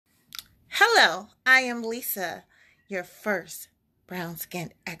Hello, I am Lisa, your first brown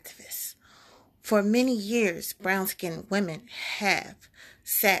skinned activist. For many years, brown skinned women have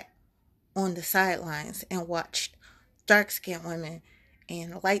sat on the sidelines and watched dark skinned women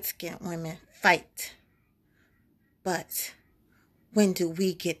and light skinned women fight. But when do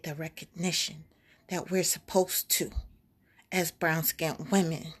we get the recognition that we're supposed to as brown skinned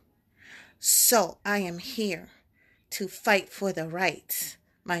women? So I am here to fight for the rights.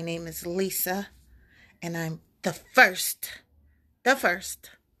 My name is Lisa, and I'm the first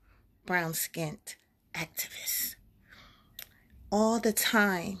brown skinned activist. All the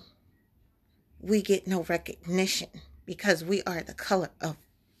time, we get no recognition because we are the color of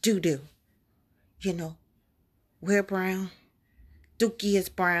doo-doo. You know, we're brown. Dookie is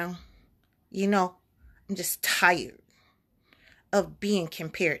brown. You know, I'm just tired of being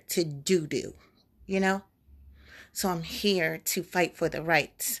compared to doo-doo, you know? So I'm here to fight for the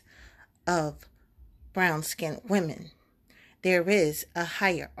rights of brown-skinned women. There is a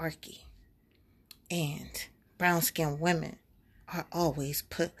hierarchy, and brown-skinned women are always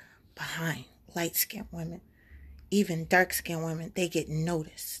put behind light-skinned women. Even dark-skinned women, they get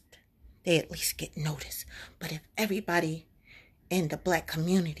noticed. They at least get noticed. But if everybody in the black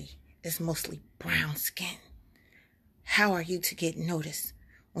community is mostly brown skin, how are you to get noticed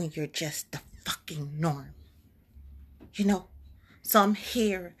when you're just the fucking norm? You know? So I'm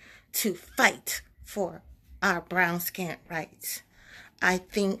here to fight for our brown skin rights. I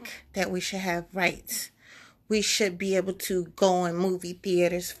think that we should have rights. We should be able to go in movie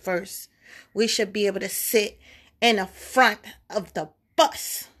theaters first. We should be able to sit in the front of the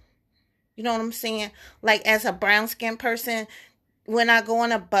bus. You know what I'm saying? Like, as a brown skin person, when I go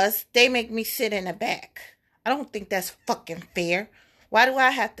on a bus, they make me sit in the back. I don't think that's fucking fair. Why do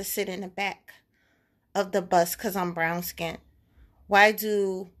I have to sit in the back of the bus because I'm brown skinned? Why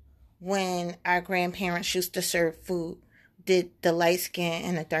do, when our grandparents used to serve food, did the light skin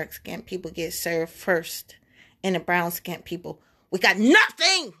and the dark skinned people get served first and the brown skinned people? We got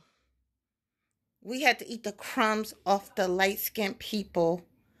nothing! We had to eat the crumbs off the light skinned people,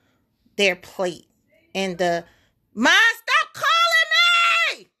 their plate. And Mom, stop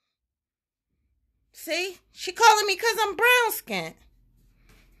calling me! See? She calling me because I'm brown skinned.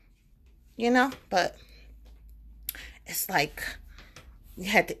 You know? But it's like we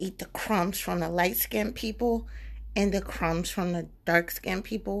had to eat the crumbs from the light skinned people and the crumbs from the dark skinned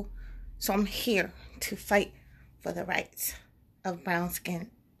people. So I'm here to fight for the rights of brown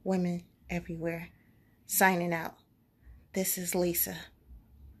skinned women everywhere. Signing out. This is Lisa,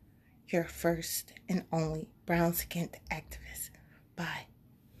 your first and only brown skinned activist. Bye.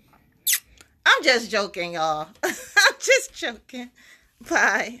 I'm just joking, y'all. I'm just joking.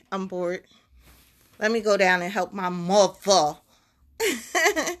 Bye. I'm bored. Let me go down and help my mother.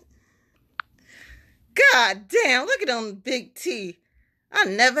 God damn, look at them big teeth. I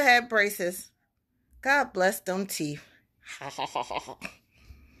never had braces. God bless them teeth. All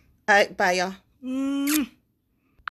right, bye, y'all.